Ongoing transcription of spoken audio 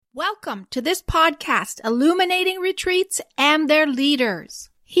Welcome to this podcast, Illuminating Retreats and Their Leaders.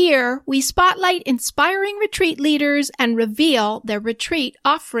 Here, we spotlight inspiring retreat leaders and reveal their retreat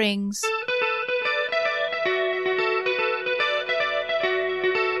offerings.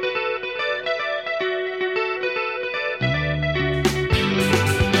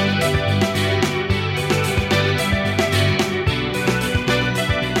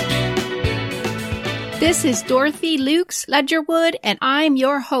 This is Dorothy Lukes Ledgerwood, and I'm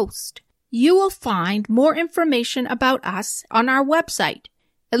your host. You will find more information about us on our website,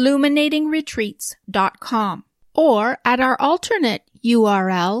 illuminatingretreats.com, or at our alternate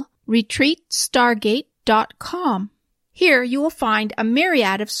URL, retreatstargate.com. Here you will find a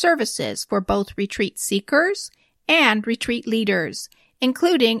myriad of services for both retreat seekers and retreat leaders,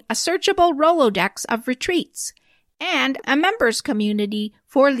 including a searchable Rolodex of retreats and a members community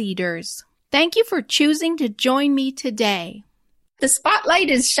for leaders. Thank you for choosing to join me today. The spotlight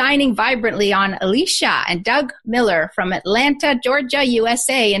is shining vibrantly on Elicia and Doug Miller from Atlanta, Georgia,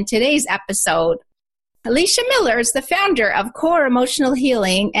 USA in today's episode. Elicia Miller is the founder of Core Emotional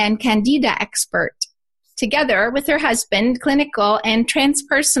Healing and Candida Expert. Together with her husband, clinical and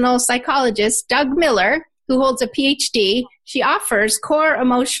transpersonal psychologist Doug Miller, who holds a PhD, she offers core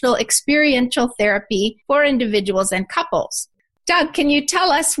emotional experiential therapy for individuals and couples. Doug, can you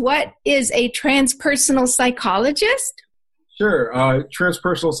tell us what is a transpersonal psychologist? Sure.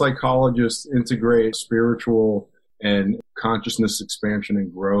 Transpersonal psychologists integrate spiritual and consciousness expansion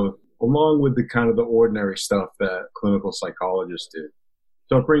and growth, along with the kind of the ordinary stuff that clinical psychologists do.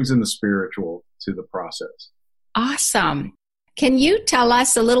 So it brings in the spiritual to the process. Awesome. Can you tell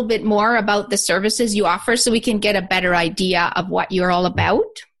us a little bit more about the services you offer so we can get a better idea of what you're all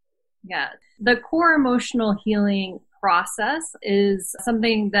about? Yeah. The core emotional healing process is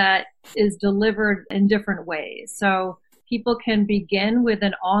something that is delivered in different ways. So people can begin with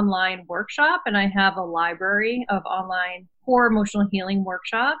an online workshop, and I have a library of online core emotional healing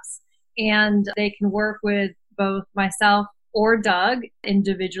workshops, and they can work with both myself or Doug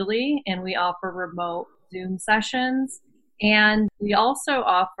individually, and we offer remote Zoom sessions. And we also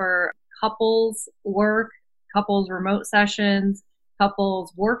offer couples work, couples remote sessions,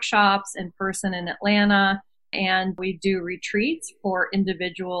 couples workshops in person in Atlanta, and we do retreats for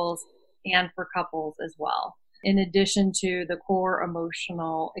individuals and for couples as well. In addition to the core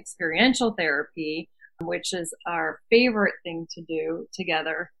emotional experiential therapy, which is our favorite thing to do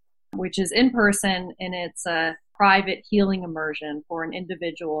together, which is in person, and it's a private healing immersion for an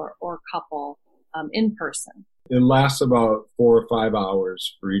individual or couple in person. It lasts about 4 or 5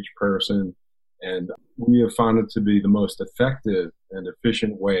 hours for each person, and we have found it to be the most effective and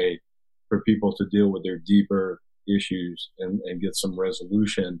efficient way for people to deal with their deeper issues and get some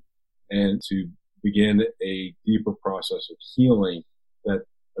resolution and to begin a deeper process of healing that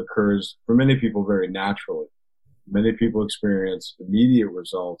occurs for many people very naturally. Many people experience immediate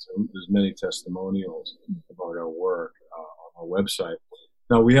results, and there's many testimonials about our work on our website.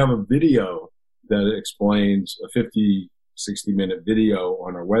 Now, we have a video that explains, a 60-minute video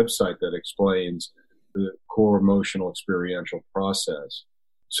on our website that explains the core emotional experiential process.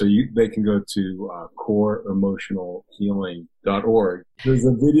 So they can go to coreemotionalhealing.org. There's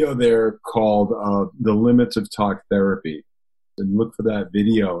a video there called The Limits of Talk Therapy. And look for that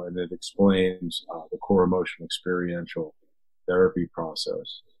video, and it explains the core emotional experiential therapy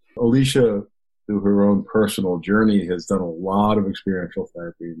process. Elicia, through her own personal journey, has done a lot of experiential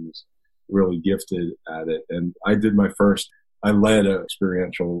therapy and is really gifted at it. And I led an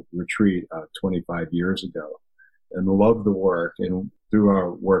experiential retreat 25 years ago and loved the work. And through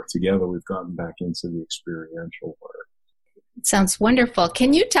our work together, we've gotten back into the experiential work. Sounds wonderful.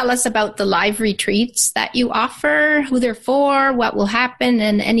 Can you tell us about the live retreats that you offer, who they're for, what will happen,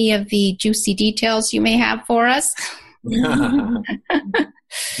 and any of the juicy details you may have for us? There's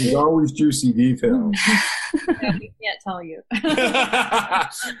always juicy details. Yeah, we can't tell you.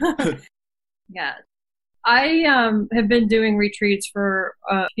 Yeah. I have been doing retreats for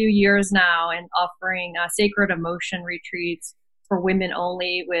a few years now and offering sacred emotion retreats for women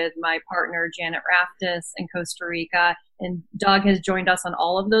only with my partner, Janet Raftis, in Costa Rica. And Doug has joined us on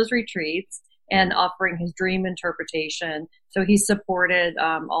all of those retreats and offering his dream interpretation. So he supported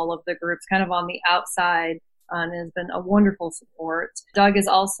all of the groups kind of on the outside and has been a wonderful support. Doug has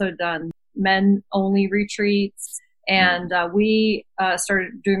also done men-only retreats. And we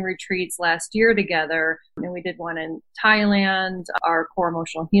started doing retreats last year together, and we did one in Thailand, our core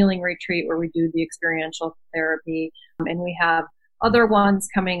emotional healing retreat where we do the experiential therapy, and we have other ones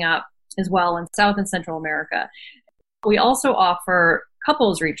coming up as well in South and Central America. We also offer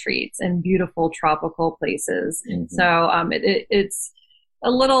couples retreats in beautiful tropical places. Mm-hmm. So it's a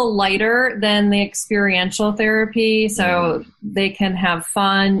little lighter than the experiential therapy. So they can have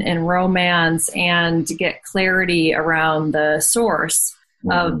fun and romance and get clarity around the source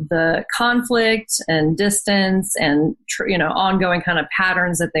of the conflict and distance and, ongoing kind of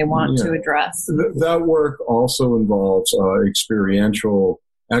patterns that they want to address. That work also involves experiential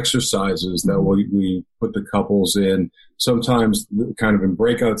exercises that we put the couples in, sometimes kind of in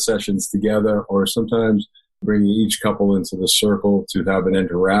breakout sessions together, or sometimes bringing each couple into the circle to have an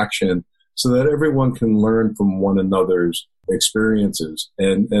interaction so that everyone can learn from one another's experiences.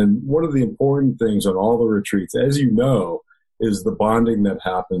 And one of the important things on all the retreats, as you know, is the bonding that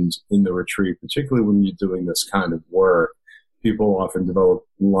happens in the retreat, particularly when you're doing this kind of work. People often develop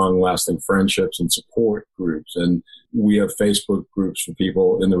long-lasting friendships and support groups. And we have Facebook groups for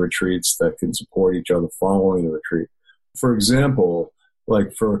people in the retreats that can support each other following the retreat. For example,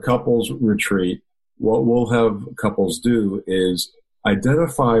 like for a couples retreat, what we'll have couples do is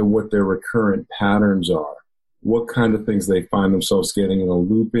identify what their recurrent patterns are, what kind of things they find themselves getting in a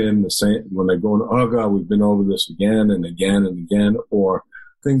loop in, the same when they're going, oh God, we've been over this again and again and again, or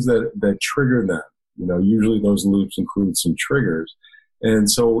things that trigger them. Usually those loops include some triggers.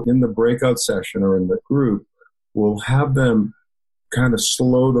 And so in the breakout session or in the group, we'll have them kind of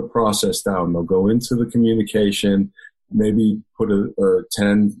slow the process down. They'll go into the communication, maybe put a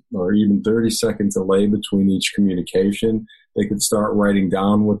 10 or even 30-second delay between each communication. They could start writing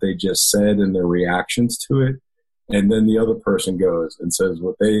down what they just said and their reactions to it. And then the other person goes and says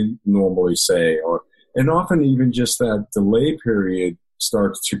what they normally say. And often even just that delay period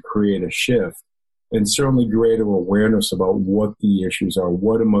starts to create a shift and certainly greater awareness about what the issues are,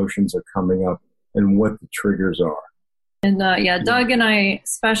 what emotions are coming up, and what the triggers are. And Doug and I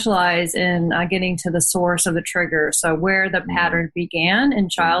specialize in getting to the source of the trigger, so where the pattern began in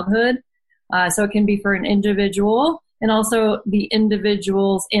childhood. So it can be for an individual and also the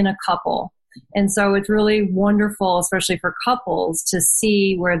individuals in a couple. And so it's really wonderful, especially for couples, to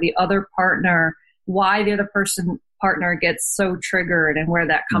see where the other partner, why the other partner gets so triggered and where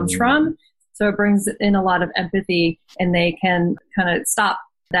that comes from. So it brings in a lot of empathy, and they can kind of stop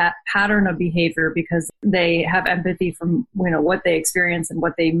that pattern of behavior because they have empathy from what they experience and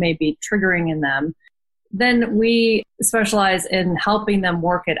what they may be triggering in them. Then we specialize in helping them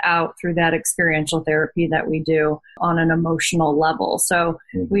work it out through that experiential therapy that we do on an emotional level. So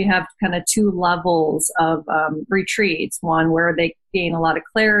we have kind of two levels of retreats, one where they gain a lot of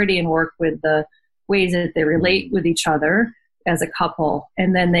clarity and work with the ways that they relate with each other as a couple,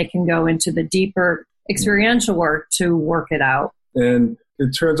 and then they can go into the deeper experiential work to work it out. And it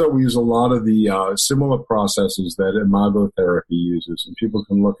turns out we use a lot of the similar processes that imago therapy uses, and people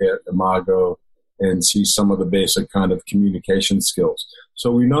can look at imago and see some of the basic kind of communication skills. So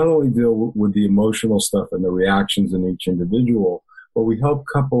we not only deal with the emotional stuff and the reactions in each individual, but we help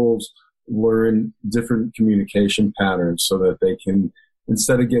couples learn different communication patterns so that they can,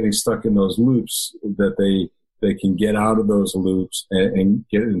 instead of getting stuck in those loops, that they can get out of those loops and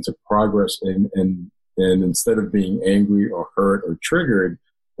get into progress and instead of being angry or hurt or triggered,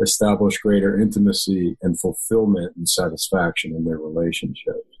 establish greater intimacy and fulfillment and satisfaction in their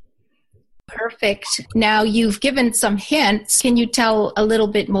relationships. Perfect. Now you've given some hints. Can you tell a little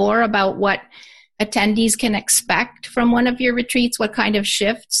bit more about what attendees can expect from one of your retreats? What kind of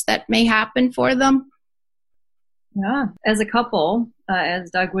shifts that may happen for them? Yeah. As a couple, as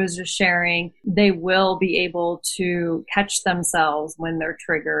Doug was just sharing, they will be able to catch themselves when they're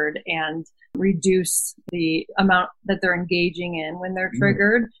triggered and reduce the amount that they're engaging in when they're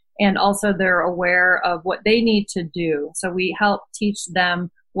triggered. And also they're aware of what they need to do. So we help teach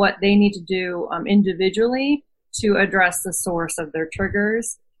them what they need to do individually to address the source of their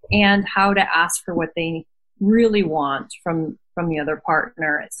triggers and how to ask for what they really want from the other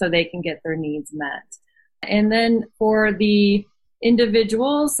partner so they can get their needs met. And then for the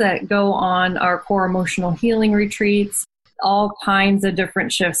individuals that go on our core emotional healing retreats, all kinds of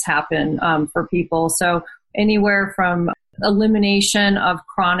different shifts happen for people. So anywhere from elimination of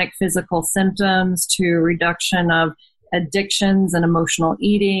chronic physical symptoms to reduction of addictions and emotional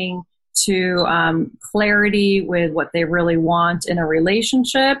eating to clarity with what they really want in a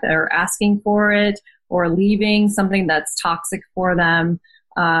relationship or asking for it or leaving something that's toxic for them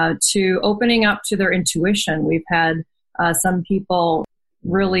to opening up to their intuition. We've had some people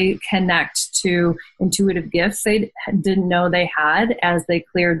really connect to intuitive gifts they didn't know they had as they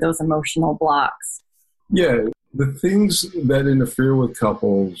cleared those emotional blocks. Yeah, the things that interfere with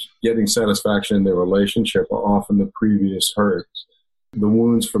couples getting satisfaction in their relationship are often the previous hurts, the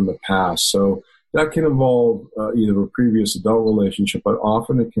wounds from the past. So that can involve either a previous adult relationship, but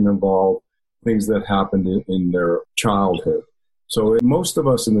often it can involve things that happened in their childhood. So most of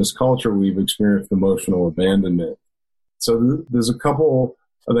us in this culture, we've experienced emotional abandonment. So there's a couple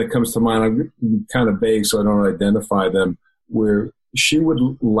that comes to mind. I'm kind of vague, so I don't identify them, where she would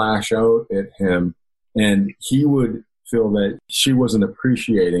lash out at him and he would feel that she wasn't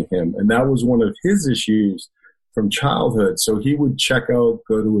appreciating him. And that was one of his issues from childhood. So he would check out,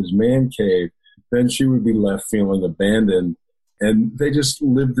 go to his man cave. Then she would be left feeling abandoned. And they just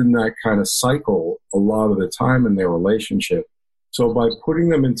lived in that kind of cycle a lot of the time in their relationship. So by putting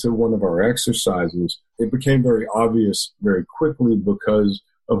them into one of our exercises, it became very obvious very quickly because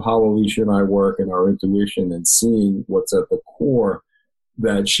of how Elicia and I work and our intuition and seeing what's at the core,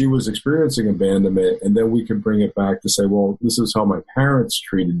 that she was experiencing abandonment. And then we could bring it back to say, well, this is how my parents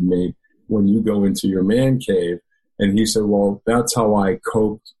treated me when you go into your man cave. And he said, well, that's how I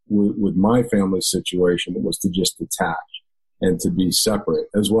coped with my family situation. It was to just detach and to be separate,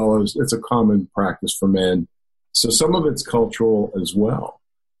 as well as it's a common practice for men. So some of it's cultural as well.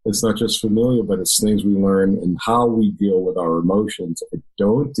 It's not just familial, but it's things we learn and how we deal with our emotions or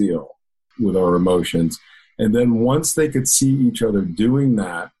don't deal with our emotions. And then once they could see each other doing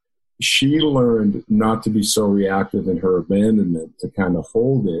that, she learned not to be so reactive in her abandonment, to kind of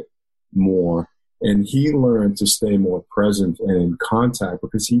hold it more. And he learned to stay more present and in contact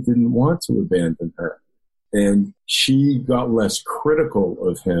because he didn't want to abandon her. And she got less critical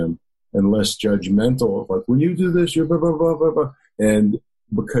of him and less judgmental of, like, when you do this, you're blah, blah, blah, blah, blah. And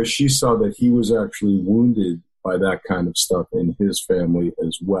because she saw that he was actually wounded by that kind of stuff in his family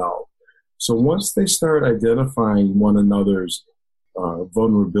as well. So once they start identifying one another's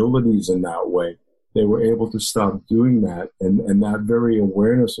vulnerabilities in that way, they were able to stop doing that. And that very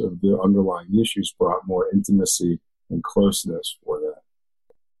awareness of the underlying issues brought more intimacy and closeness for them.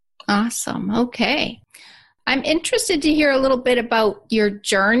 Awesome. Okay. I'm interested to hear a little bit about your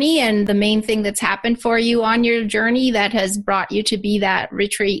journey and the main thing that's happened for you on your journey that has brought you to be that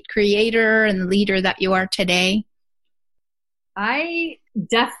retreat creator and leader that you are today. I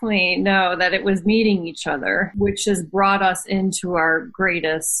definitely know that it was meeting each other, which has brought us into our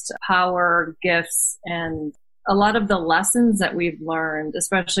greatest power, gifts, and a lot of the lessons that we've learned,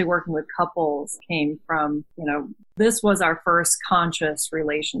 especially working with couples, came from, this was our first conscious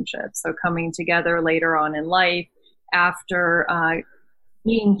relationship. So coming together later on in life, after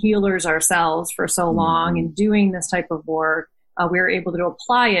being healers ourselves for so long and doing this type of work, we were able to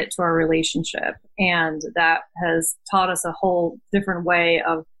apply it to our relationship. And that has taught us a whole different way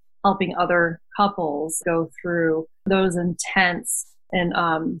of helping other couples go through those intense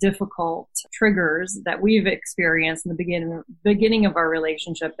and difficult triggers that we've experienced in the beginning of our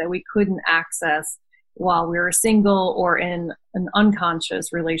relationship that we couldn't access while we were single or in an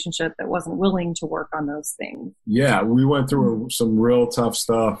unconscious relationship that wasn't willing to work on those things. Yeah, we went through some real tough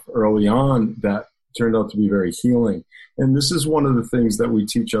stuff early on that turned out to be very healing. And this is one of the things that we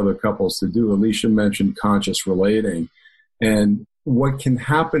teach other couples to do. Elicia mentioned conscious relating. And what can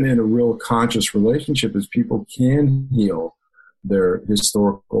happen in a real conscious relationship is people can heal their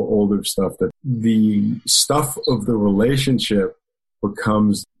historical older stuff, that the stuff of the relationship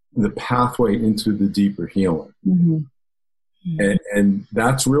becomes the pathway into the deeper healing. Mm-hmm. And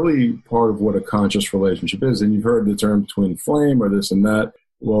that's really part of what a conscious relationship is. And you've heard the term twin flame or this and that.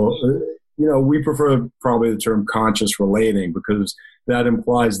 Well, we prefer probably the term conscious relating because that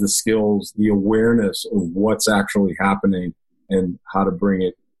implies the skills, the awareness of what's actually happening and how to bring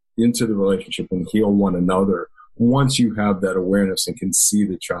it into the relationship and heal one another once you have that awareness and can see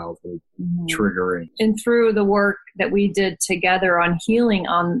the childhood triggering. And through the work that we did together on healing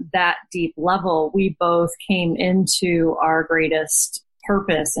on that deep level, we both came into our greatest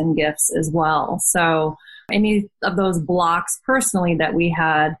purpose and gifts as well. So any of those blocks personally that we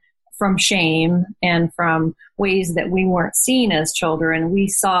had from shame and from ways that we weren't seen as children, we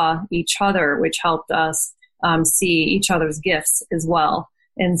saw each other, which helped us see each other's gifts as well.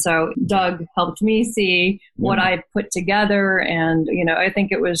 And so Doug helped me see what I put together. And, I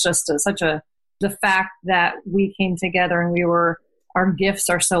think it was just the fact that we came together and our gifts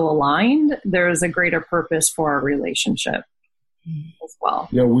are so aligned, there's a greater purpose for our relationship as well.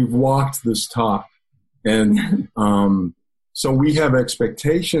 Yeah, we've walked this talk. And so we have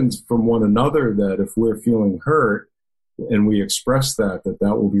expectations from one another that if we're feeling hurt and we express that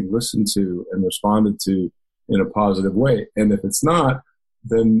will be listened to and responded to in a positive way. And if it's not,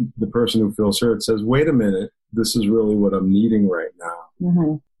 then the person who feels hurt says, wait a minute, this is really what I'm needing right now.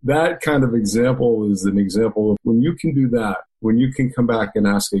 Mm-hmm. That kind of example is an example of when you can do that, when you can come back and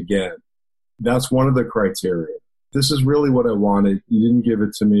ask again, that's one of the criteria. This is really what I wanted. You didn't give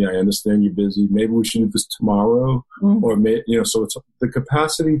it to me. I understand you're busy. Maybe we should do this tomorrow. Mm-hmm. Or, so it's the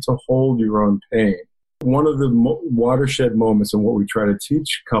capacity to hold your own pain One of the watershed moments and what we try to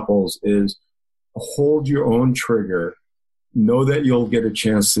teach couples is hold your own trigger, know that you'll get a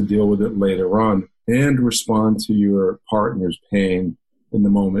chance to deal with it later on, and respond to your partner's pain in the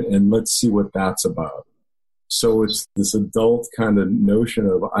moment, and let's see what that's about. So it's this adult kind of notion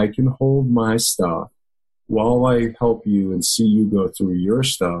of I can hold my stuff while I help you and see you go through your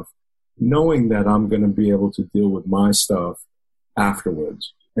stuff, knowing that I'm going to be able to deal with my stuff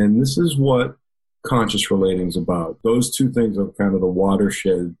afterwards. And this is what conscious relating is about. Those two things are kind of the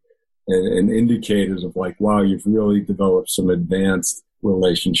watershed and indicators of like, wow, you've really developed some advanced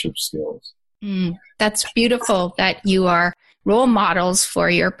relationship skills. That's beautiful that you are role models for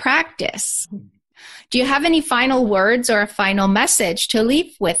your practice. Do you have any final words or a final message to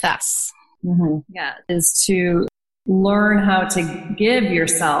leave with us? Yeah, is to learn how to give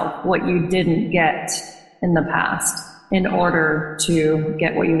yourself what you didn't get in the past in order to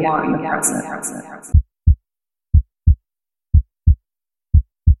get what you want in the present.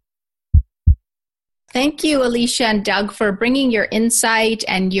 Thank you, Elicia and Doug, for bringing your insight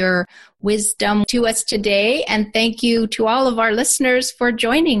and your wisdom to us today. And thank you to all of our listeners for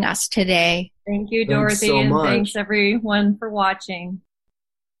joining us today. Thank you, Dorothy, so and much. thanks everyone for watching.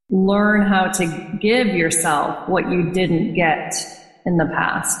 Learn how to give yourself what you didn't get in the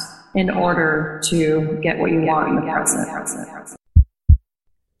past in order to get what you want in the present.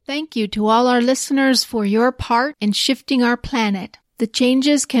 Thank you to all our listeners for your part in shifting our planet. The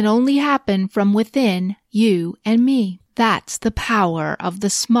changes can only happen from within you and me. That's the power of the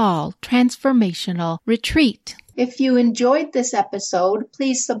small transformational retreat. If you enjoyed this episode,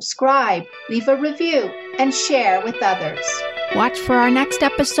 please subscribe, leave a review, and share with others. Watch for our next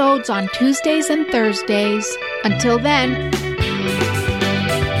episodes on Tuesdays and Thursdays. Until then,